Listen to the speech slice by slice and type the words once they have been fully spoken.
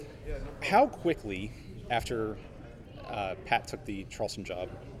How quickly after Pat took the Charleston job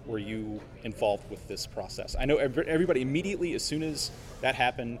were you involved with this process? I know everybody immediately, as soon as that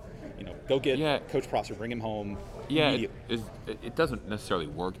happened, go get Coach Prosser, bring him home. Yeah, it doesn't necessarily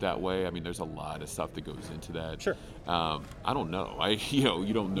work that way. I mean, there's a lot of stuff that goes into that. Sure. I don't know.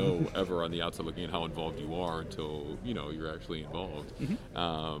 You don't know ever on the outside looking at how involved you are until you're actually involved.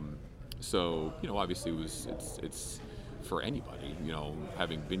 Mm-hmm. So obviously it's for anybody.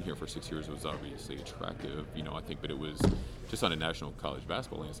 Having been here for 6 years, it was obviously attractive. I think, but it was just on a national college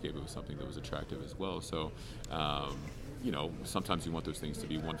basketball landscape. It was something that was attractive as well. So. Sometimes you want those things to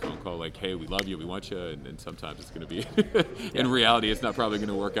be one phone call, like, hey, we love you, we want you, and sometimes it's going to be, in reality, it's not probably going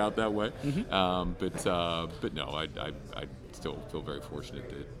to work out that way. Mm-hmm. But no, I still feel very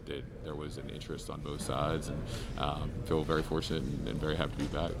fortunate that there was an interest on both sides, and feel very fortunate and very happy to be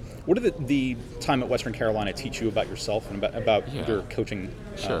back. What did the time at Western Carolina teach you about yourself and about your coaching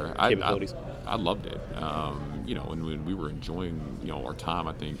capabilities? I loved it. When we were enjoying, our time,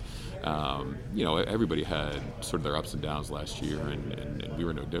 I think, everybody had sort of their ups and downs last year, and we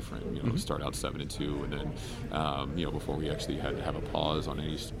were no different. Start out 7-2, and then, before we actually had to have a pause on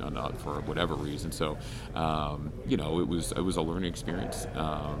for whatever reason. So, it was a learning experience.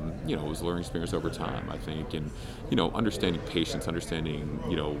 It was a learning experience over time, I think, and understanding patience, understanding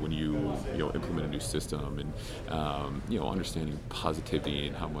when you implement a new system, and understanding positivity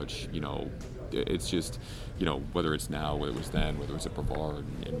and how much it's just whether it's now, whether it was then, whether it's at Brevard,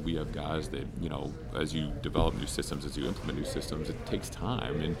 and we have guys that as you develop new systems, as you implement new systems, it takes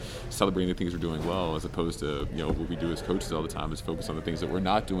time, and celebrating the things we're doing well, as opposed to what we do as coaches all the time is focus on the things that we're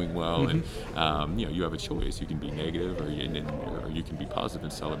not doing well. Mm-hmm. And you have a choice. You can be negative, or you can be positive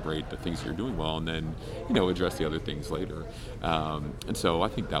and celebrate the things you're doing well, and then address the other things later. And so I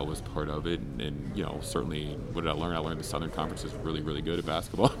think that was part of it, and certainly what did I learn? I learned the Southern Conference is really, really good at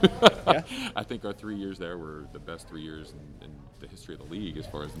basketball. Yeah. I think our 3 years there were the best 3 years in the history of the league as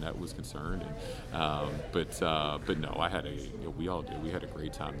far as net was concerned. And but no, I had we all did. We had a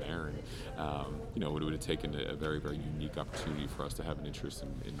great time there, and it would have taken a very, very unique opportunity for us to have an interest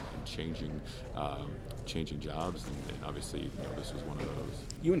in changing jobs, and obviously this was one of those.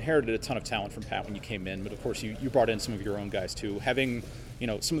 You inherited a ton of talent from Pat when you came in, but of course you brought in some of your own guys too. Having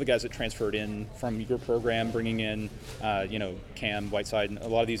some of the guys that transferred in from your program, bringing in Cam Whiteside and a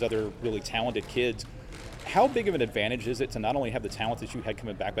lot of these other really talented kids. How big of an advantage is it to not only have the talent that you had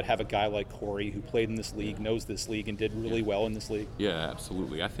coming back, but have a guy like Corey who played in this league, knows this league, and did really well in this league? Yeah,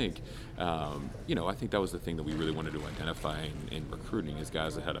 absolutely. I think, I think that was the thing that we really wanted to identify in recruiting, is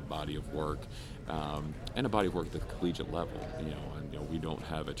guys that had a body of work, and a body of work at the collegiate level. And we don't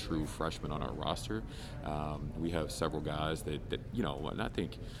have a true freshman on our roster. We have several guys that and I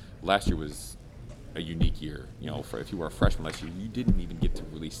think last year was a unique year. If you were a freshman last year, you didn't even get to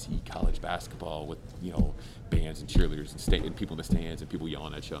really see college basketball with bands and cheerleaders and people in the stands and people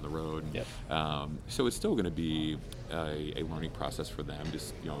yelling at you on the road. Yep. So it's still going to be a learning process for them,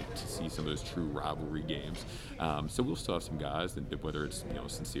 just to see some of those true rivalry games. So we'll still have some guys that whether it's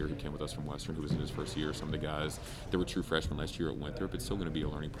Sincere, who came with us from Western, who was in his first year, some of the guys that were true freshmen last year at Winthrop. It's still going to be a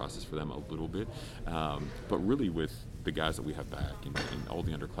learning process for them a little bit, but really with the guys that we have back, and all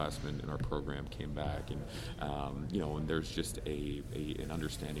the underclassmen in our program came back, and and there's just an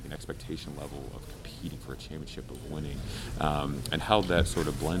understanding, an expectation level of competing for a championship, of winning, and how that sort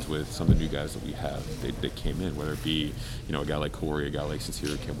of blends with some of the new guys that we have that came in, whether it be a guy like Corey, a guy like Sincere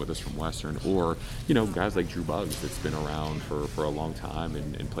who came with us from Western, or guys like Drew Buggs that's been around for a long time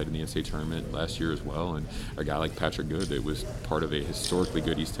and played in the NCAA tournament last year as well, and a guy like Patrick Good that was part of a historically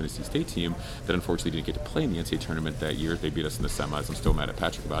good East Tennessee State team that unfortunately didn't get to play in the NCAA tournament that year. They beat us in the semis. I'm still mad at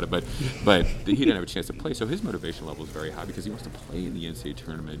Patrick about it, but he didn't have a chance to play, so his motivation level is very high because he wants to play in the NCAA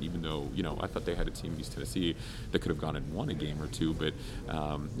tournament, even though I thought they had a team in East Tennessee that could have gone and won a game or two, but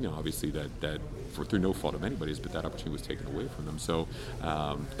obviously that through no fault of anybody's, but that opportunity was taken away from them. So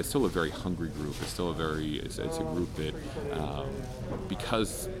it's still a very hungry group. It's still it's a group that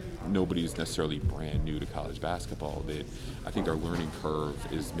because nobody's necessarily brand new to college basketball, that I think our learning curve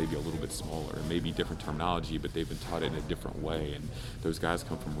is maybe a little bit smaller, maybe different terminology, but they've been taught it in a different way, and those guys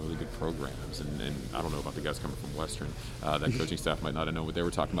come from really good programs, and I don't know about the guys coming from Western, that coaching staff might not have known what they were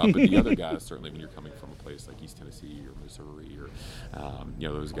talking about, but the other guys, certainly when you're coming from a place like East Tennessee or Missouri, or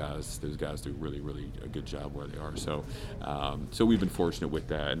those guys do really, really a good job where they are. So we've been fortunate with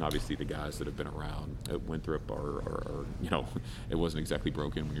that, and obviously the guys that have been around at Winthrop are it wasn't exactly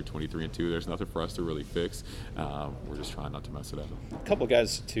broken when you're 23-2. There's nothing for us to really fix. We're just trying not to mess it up. A couple of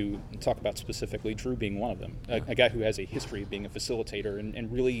guys to talk about specifically, Drew being one of them, a guy who has a history of being a facilitator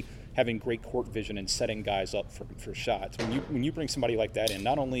and really having great court vision and setting guys up for shots. When you bring somebody like that in,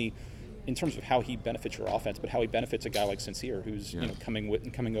 not only in terms of how he benefits your offense, but how he benefits a guy like Sincere, who's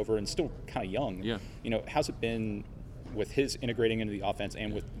coming over and still kind of young. Yeah. How's it been with his integrating into the offense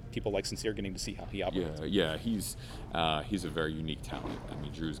and with people like Sincere getting to see how he operates? Yeah. He's a very unique talent. I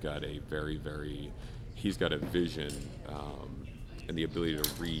mean, Drew's got a he's got a vision and the ability to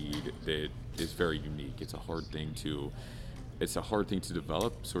read that is very unique. It's a hard thing to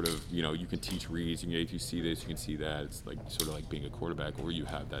develop. Sort of, you can teach reads. If you see this, you can see that. It's like sort of like being a quarterback, where you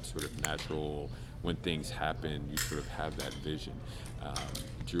have that sort of natural. When things happen, you sort of have that vision.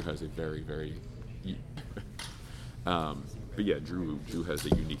 Drew has a very, very. But yeah, Drew has a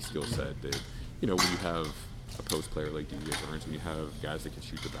unique skill set that, when you have a post player like D.J. Burns, when you have guys that can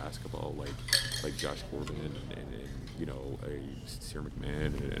shoot the basketball like Josh Corbin and a Sincere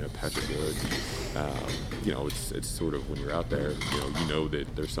McMahon and a Patrick Wood, it's sort of when you're out there, you know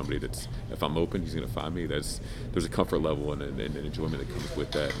that there's somebody that's, if I'm open, he's going to find me. There's a comfort level and an enjoyment that comes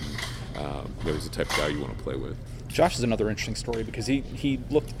with that, and he's the type of guy you want to play with. Josh is another interesting story because he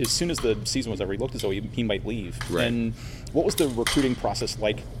looked, as soon as the season was over, he looked as though he might leave. Right. And what was the recruiting process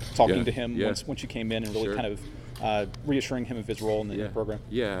like, talking to him once you came in and really kind of reassuring him of his role in the program?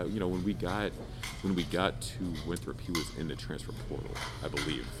 Yeah, when we got to Winthrop, he was in the transfer portal, I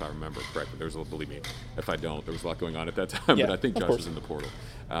believe, if I remember correctly. Believe me, if I don't, there was a lot going on at that time, but I think Josh was in the portal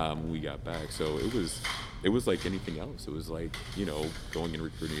when we got back. So it was like anything else. It was like, going and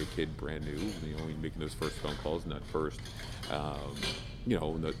recruiting a kid brand new, making those first phone calls and that first,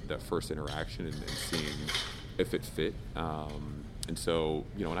 that first interaction and seeing if it fit. And so,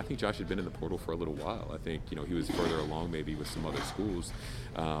 and I think Josh had been in the portal for a little while. I think, he was further along maybe with some other schools.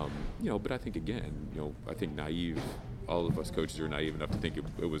 But I think, again, I think all of us coaches are naive enough to think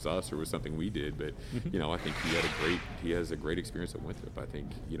it was us or it was something we did. But, I think he has a great experience at Winthrop. I think,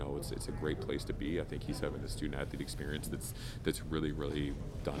 it's a great place to be. I think he's having a student-athlete experience that's really, really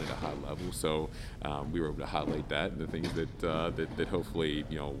done at a high level. So we were able to highlight that and the things that hopefully,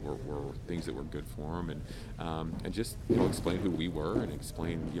 were things that were good for him and just, explain who we were and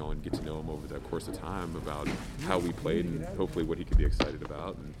explain, and get to know him over the course of time about how we played and hopefully what he could be excited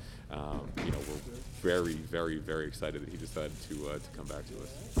about. And, we're very, very, very excited that he decided to come back to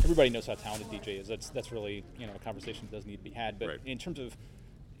us. Everybody knows how talented DJ is. That's really, a conversation that does need to be had. But right. In terms of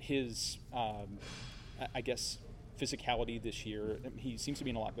his, I guess, physicality this year, he seems to be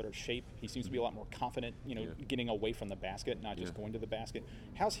in a lot better shape. He seems to be a lot more confident, getting away from the basket, not just going to the basket.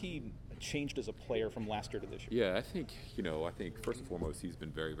 How's he changed as a player from last year to this year? Yeah, I think first and foremost, he's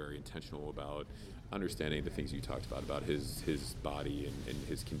been very, very intentional about understanding the things you talked about his body and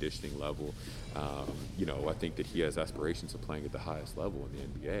his conditioning level. I think that he has aspirations of playing at the highest level in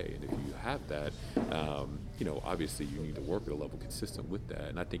the NBA, and if you have that, obviously you need to work at a level consistent with that,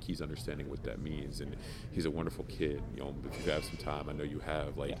 and I think he's understanding what that means, and he's a wonderful kid. If you have some time, I know you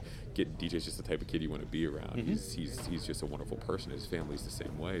have, DJ's just the type of kid you want to be around. Mm-hmm. He's just a wonderful person. His family's the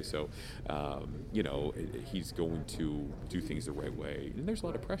same way, so he's going to do things the right way, and there's a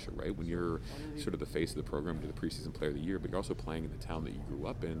lot of pressure, right, when you're sort of the face of the program, you're the preseason player of the year, but you're also playing in the town that you grew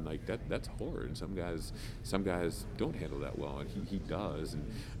up in. That's hard, and some guys don't handle that well, and he does, and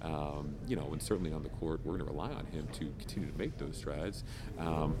and certainly on the court, we're going to rely on him to continue to make those strides.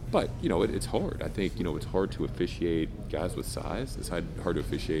 But it's hard. I think it's hard to officiate guys with size. It's hard to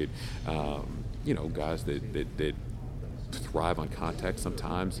officiate guys that thrive on contact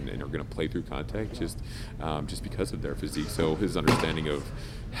sometimes and are going to play through contact just because of their physique. So his understanding of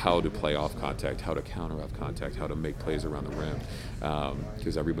how to play off contact, how to counter off contact, how to make plays around the rim,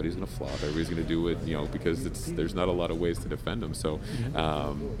 because everybody's going to flop. Everybody's going to do it, because there's not a lot of ways to defend him. So,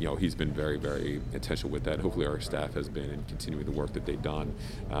 he's been very, very intentional with that. Hopefully our staff has been in continuing the work that they've done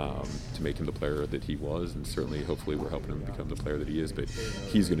to make him the player that he was, and certainly, hopefully, we're helping him become the player that he is. But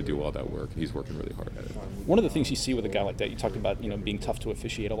he's going to do all that work, and he's working really hard at it. One of the things you see with a guy like that, you talked about, being tough to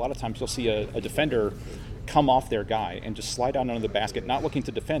officiate. A lot of times you'll see a defender come off their guy and just slide down under the basket, not looking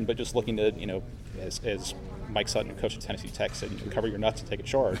to defend, but just looking to, as Mike Sutton, coach at Tennessee Tech, said, cover your nuts and take a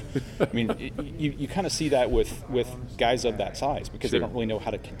charge. I mean, you kind of see that with guys of that size because Sure. they don't really know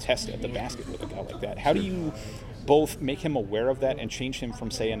how to contest at the basket with a guy like that. How do you both make him aware of that and change him from,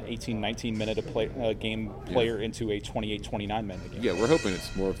 say, an 18, 19-minute game player into a 28, 29-minute game? Yeah, we're hoping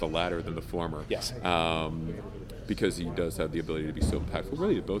it's more of the latter than the former. Yes. Because he does have the ability to be so impactful,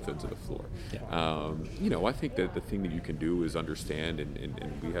 really at both ends of the floor. Yeah. I think that the thing that you can do is understand,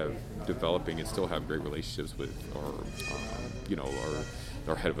 and we have developing and still have great relationships with our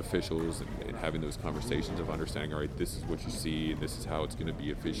our head of officials and having those conversations of understanding, all right, this is what you see, and this is how it's going to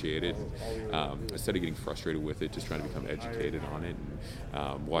be officiated. Instead of getting frustrated with it, just trying to become educated on it,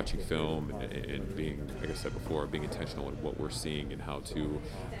 and watching film and being, like I said before, being intentional in what we're seeing and how to,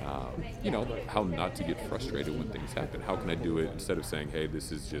 how not to get frustrated when things happen. How can I do it instead of saying, hey,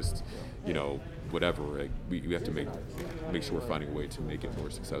 this is just, whatever. Like, we have to make sure we're finding a way to make it more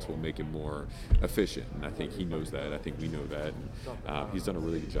successful, make it more efficient. And I think he knows that. I think we know that. And he's done a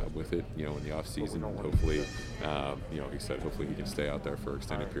really good job with it, in the off season. And hopefully, like I said, hopefully he can stay out there for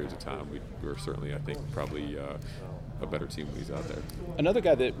extended periods of time. We're certainly, I think, probably a better team when he's out there. Another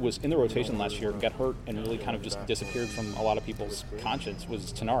guy that was in the rotation last year and got hurt and really kind of just disappeared from a lot of people's conscience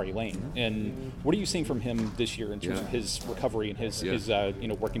was Tenari Lane. And what are you seeing from him this year in terms of his recovery and his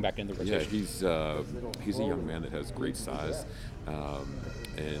working back in the rotation? Yeah, he's a young man that has great size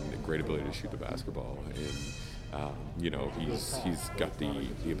and great ability to shoot the basketball. And he's got the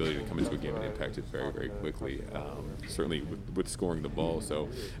ability to come into a game and impact it very, very quickly, certainly with scoring the ball. So,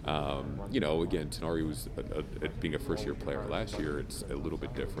 again, Tenari was being a first-year player last year. It's a little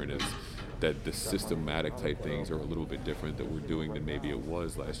bit different. It's that the systematic type things are a little bit different that we're doing than maybe it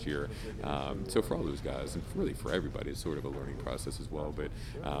was last year. So for all those guys, and really for everybody, it's sort of a learning process as well. But,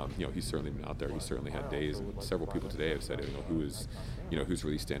 he's certainly been out there. He's certainly had days, and several people today have said, who's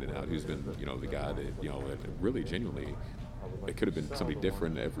really standing out, who's been, the guy that, that really genuinely, it could have been somebody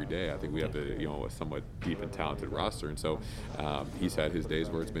different every day. I think we have a somewhat deep and talented roster, and so he's had his days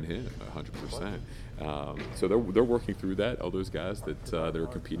where it's been him 100%. So they're working through that. All those guys that they're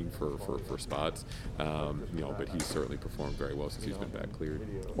competing for spots, but he's certainly performed very well since he's been back cleared.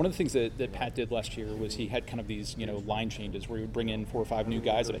 One of the things that Pat did last year was he had kind of these line changes where he would bring in 4 or 5 new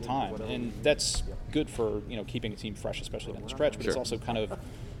guys at a time, and that's good for keeping a team fresh, especially down the stretch. But It's also kind of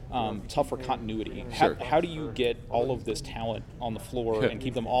tough for continuity. How do you get all of this talent on the floor and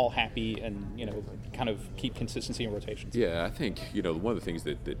keep them all happy and kind of keep consistency in rotations? Yeah, I think one of the things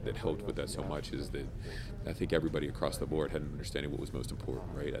that helped with that so much is that I think everybody across the board had an understanding what was most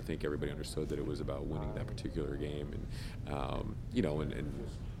important, right? I think everybody understood that it was about winning that particular game, and and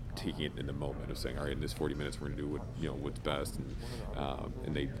taking it in the moment of saying, all right, in this 40 minutes we're going to do what's best,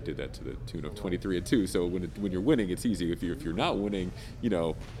 and they did that to the tune of 23-2. So when you're winning, it's easy. If you're not winning,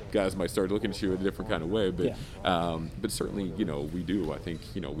 guys might start looking at you in a different kind of way. But but certainly, we do. I think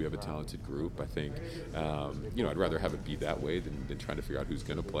we have a talented group. I think I'd rather have it be that way than trying to figure out who's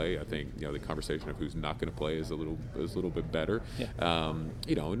going to play. I think the conversation of who's not going to play is a little bit better.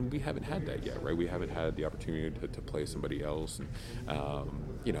 And we haven't had that yet, right? We haven't had the opportunity to play somebody else, and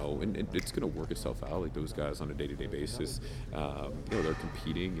and it's going to work itself out. Like those guys on a day-to-day basis, they're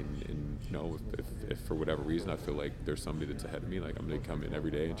competing, and if for whatever reason I feel like there's somebody that's ahead of me, like I'm going to come in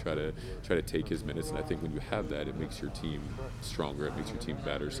every day and try to take his minutes. And I think when you have that, it makes your team stronger. It makes your team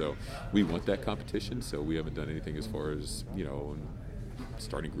better. So we want that competition. So we haven't done anything as far as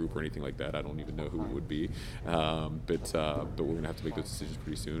starting group or anything like that. I don't even know who it would be, but we're going to have to make those decisions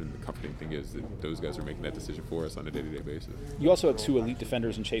pretty soon. And the comforting thing is that those guys are making that decision for us on a day-to-day basis. You also have 2 elite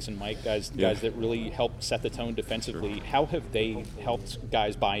defenders in Chase and Mike, guys that really help set the tone defensively. Sure. How have they helped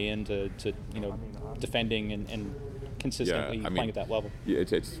guys buy into defending and consistently playing at that level? Yeah,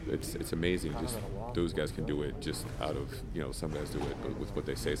 it's amazing. Just those guys can do it just out of some guys do it with what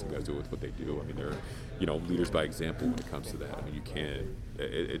they say, some guys do it with what they do. I mean, they're leaders by example when it comes to that. I mean, you can't.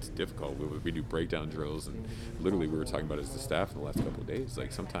 It's difficult. We do breakdown drills, and literally we were talking about it as the staff in the last couple of days.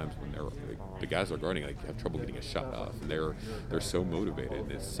 Like sometimes when the guys are guarding, have trouble getting a shot off, and they're so motivated.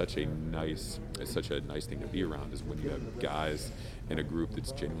 And it's such a nice thing to be around, is when you have guys in a group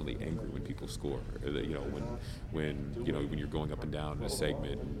that's genuinely angry when people score. When you're going up and down in a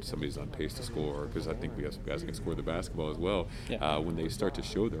segment and somebody's on pace to score, because I think we have some guys that can score the basketball as well. When they start to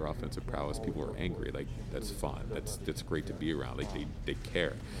show their offensive prowess, people are angry. Like that's fun. That's great to be around. Like they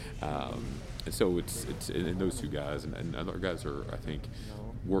care. And so it's and those 2 guys and other guys are, I think,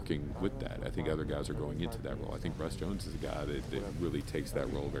 working with that. I think other guys are going into that role. I think Russ Jones is a guy that really takes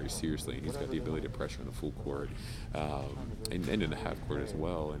that role very seriously, and he's got the ability to pressure in the full court and in the half court as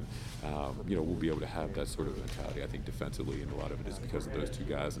well. And we'll be able to have that sort of mentality, I think, defensively, and a lot of it is because of those 2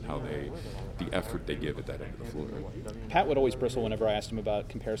 guys and how the effort they give at that end of the floor. Pat would always bristle whenever I asked him about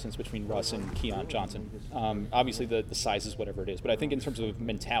comparisons between Russ and Keon Johnson. Obviously the size is whatever it is, but I think in terms of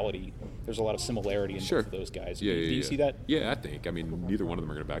mentality, there's a lot of similarity in both of those guys. Do you see that? Yeah, I think. I mean, neither one of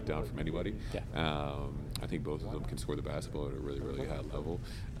them are going to back down from anybody. I think both of them can score the basketball at a really, really high level.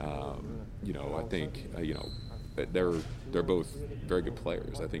 I think they're both very good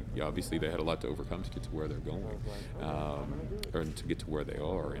players. I think obviously they had a lot to overcome to get to where they're going, or to get to where they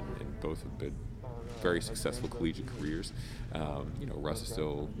are, and both have been very successful collegiate careers. Russ is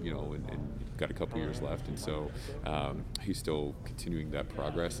still, and got a couple years left, and so he's still continuing that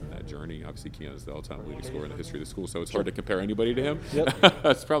progress and that journey. Obviously, Keon is the all-time leading scorer in the history of the school, so it's hard to compare anybody to him. Yep.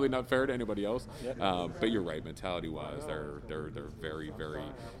 It's probably not fair to anybody else. Yep. But you're right, mentality-wise, they're very, very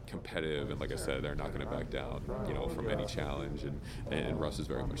competitive, and like I said, they're not going to back down, from any challenge, and Russ is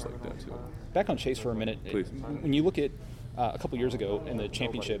very much like that too. Back on Chase for a minute. Please. When you look at a couple years ago in the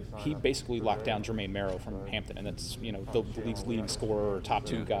championship, he basically locked down Jermaine Merrill from Hampton, and that's the league's leading scorer, top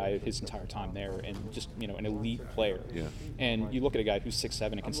 2 guy his entire time there, and just an elite player. Yeah. And you look at a guy who's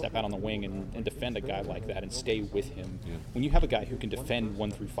 6'7" and can step out on the wing and defend a guy like that and stay with him. Yeah. When you have a guy who can defend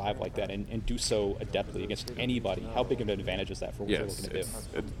 1 through 5 like that and do so adeptly against anybody, how big of an advantage is that for what you're looking to do?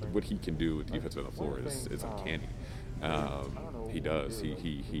 What he can do with defense on the floor is uncanny. He does.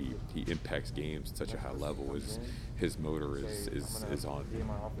 He impacts games at such a high level. His motor is on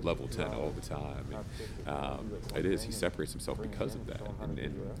level 10 all the time. And, it is. He separates himself because of that. And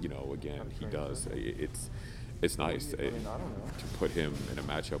again, he does. It's nice to put him in a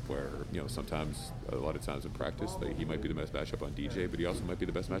matchup where, sometimes, a lot of times in practice, he might be the best matchup on DJ, but he also might be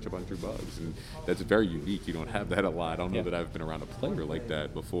the best matchup on Drew Buggs. And that's very unique. You don't have that a lot. I don't know that I've been around a player like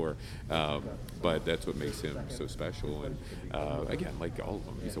that before, but that's what makes him so special. And again, like all of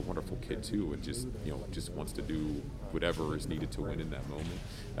them, he's a wonderful kid too, and just wants to do whatever is needed to win in that moment.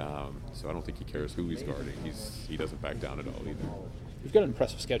 So I don't think he cares who he's guarding. He doesn't back down at all either. You've got an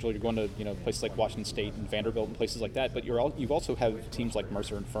impressive schedule. You're going to places like Washington State and Vanderbilt and places like that. But you've also have teams like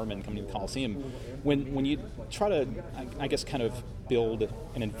Mercer and Furman coming to the Coliseum. When you try to, I guess, kind of build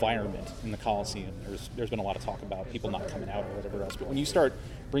an environment in the Coliseum, there's been a lot of talk about people not coming out or whatever else. But when you start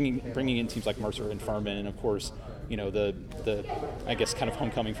bringing in teams like Mercer and Furman, and of course, the I guess kind of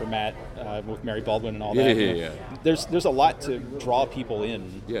homecoming for Matt with Mary Baldwin and all that. Yeah. There's a lot to draw people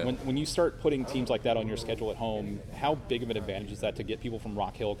in. Yeah. When you start putting teams like that on your schedule at home, how big of an advantage is that to get people from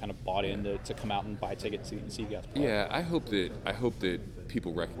Rock Hill kind of bought in to come out and buy tickets and see you guys play? Yeah, I hope that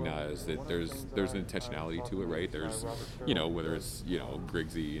people recognize that there's an intentionality to it, right? There's, whether it's,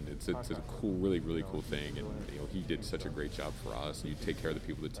 Griggsy, and it's a cool, really, really cool thing, and he did such a great job for us, and you take care of the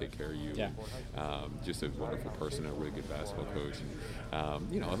people that take care of you. Yeah. Just a wonderful person, a really good basketball coach,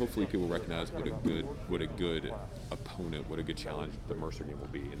 and hopefully people recognize what a good opponent, what a good challenge the Mercer game will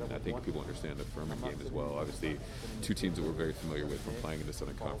be, and I think people understand the Furman game as well. Obviously, 2 teams that we're very familiar with from playing in the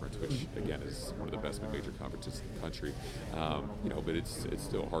Southern Conference, which again is one of the best mid-major conferences in the country. But it's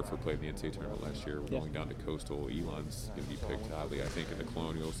still Hartford played in the NCAA tournament last year. We're going down to Coastal. Elon's going to be picked highly, I think, in the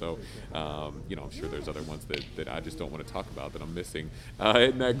Colonial. So, I'm sure there's other ones that I just don't want to talk about that I'm missing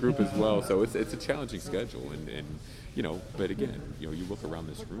in that group as well. So it's a challenging schedule, and but again, you look around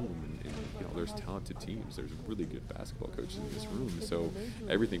this room, and there's talented teams. There's really good basketball coaches in this room. So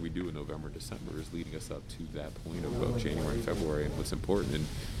everything we do in November and December is leading us up to that point of January and February, and what's important. And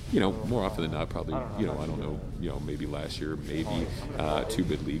more often than not, probably, I don't know, maybe last year, maybe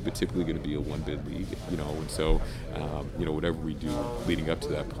 2-bid league, but typically going to be a 1-bid league, and so, whatever we do leading up to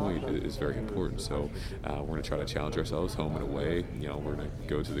that point is very important. So we're going to try to challenge ourselves home and away. We're going to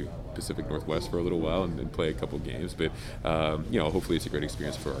go to the Pacific Northwest for a little while and then play a couple games, but, hopefully it's a great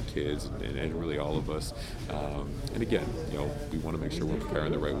experience for our kids and really all of us. And again, we want to make sure we're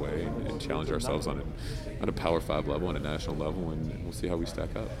preparing the right way and challenge ourselves on a Power 5 level, on a national level, and we'll see how we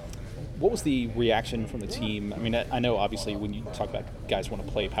stack up. What was the reaction from the team? I mean, I know obviously when you talk about guys want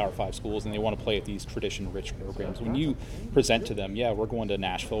to play Power 5 schools and they want to play at these tradition-rich programs, when you present to them, we're going to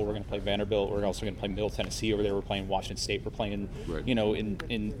Nashville, we're going to play Vanderbilt, we're also going to play Middle Tennessee over there, we're playing Washington State, we're playing, right,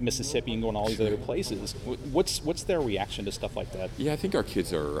 in Mississippi and going all these other places. What's their reaction to stuff like that? Yeah, I think our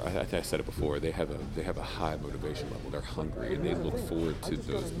kids are. I said it before. They have a high motivation level. They're hungry and they look forward to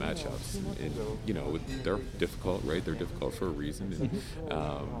those matchups. And they're difficult, right? They're difficult for a reason,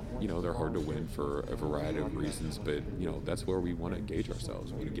 and they're hard to win for a variety of reasons. But that's where we want to engage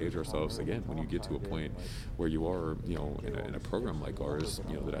ourselves. We want to engage ourselves again when you get to a point where you are, in a program like ours,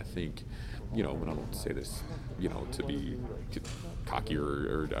 that I think, and I don't say this, to be cocky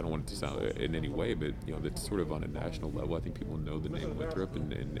or I don't want it to sound in any way, but that's sort of on a national level. I think people know the name Winthrop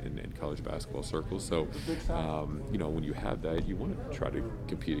in college basketball circles. So when you have that, you want to try to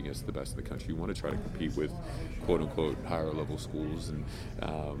compete against the best in the country. You want to try to compete with quote unquote higher level schools, and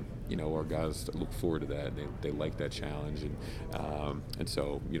our guys look forward to that. They like that challenge, and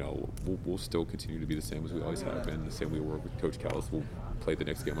so we'll still continue to be the same as we always have been. The same we were with Coach Kellis. We'll play the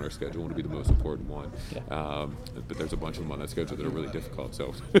next game on our schedule, and it'll be the most important one. Yeah. But there's a bunch of them on that schedule that are really difficult,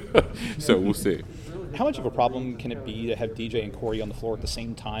 so so we'll see. How much of a problem can it be to have DJ and Corey on the floor at the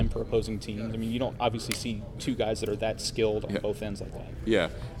same time for opposing teams? I mean, you don't obviously see two guys that are that skilled on both ends like that. Yeah.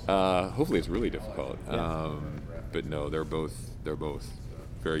 Hopefully it's really difficult. Yeah. But no, they're both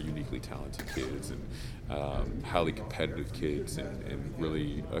very uniquely talented kids and highly competitive kids and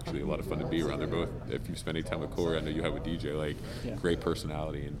really actually a lot of fun to be around. They're both, if you spend any time with Corey, I know you have with DJ, like great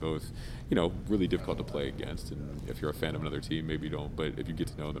personality and both, really difficult to play against. And if you're a fan of another team, maybe you don't, but if you get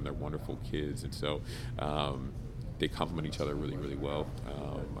to know them, they're wonderful kids. And so they complement each other really, really well.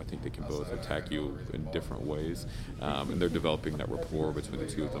 I think they can both attack you in different ways, and they're developing that rapport between the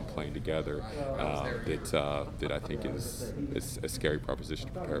two of them playing together that I think is a scary proposition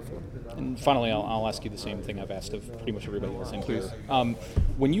to prepare for. And finally, I'll ask you the same thing I've asked of pretty much everybody else in here.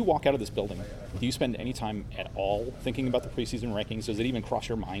 When you walk out of this building, do you spend any time at all thinking about the preseason rankings? Does it even cross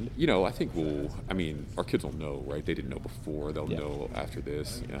your mind? I think our kids will know, right? They didn't know before. They'll know after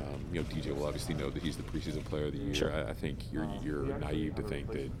this. DJ will obviously know that he's the preseason player of the year. Sure. I think you're naive to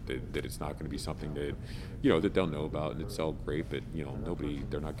think that it's not going to be something that that they'll know about, and it's all great. But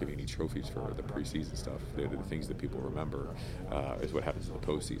they're not giving any trophies for the preseason stuff. The things that people remember is what happens in the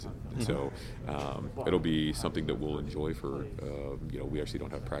postseason. And so it'll be something that we'll enjoy for. We actually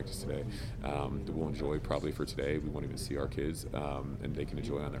don't have practice today. That we'll enjoy probably for today. We won't even see our kids, and they can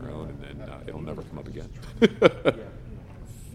enjoy on their own, and then it'll never come up again.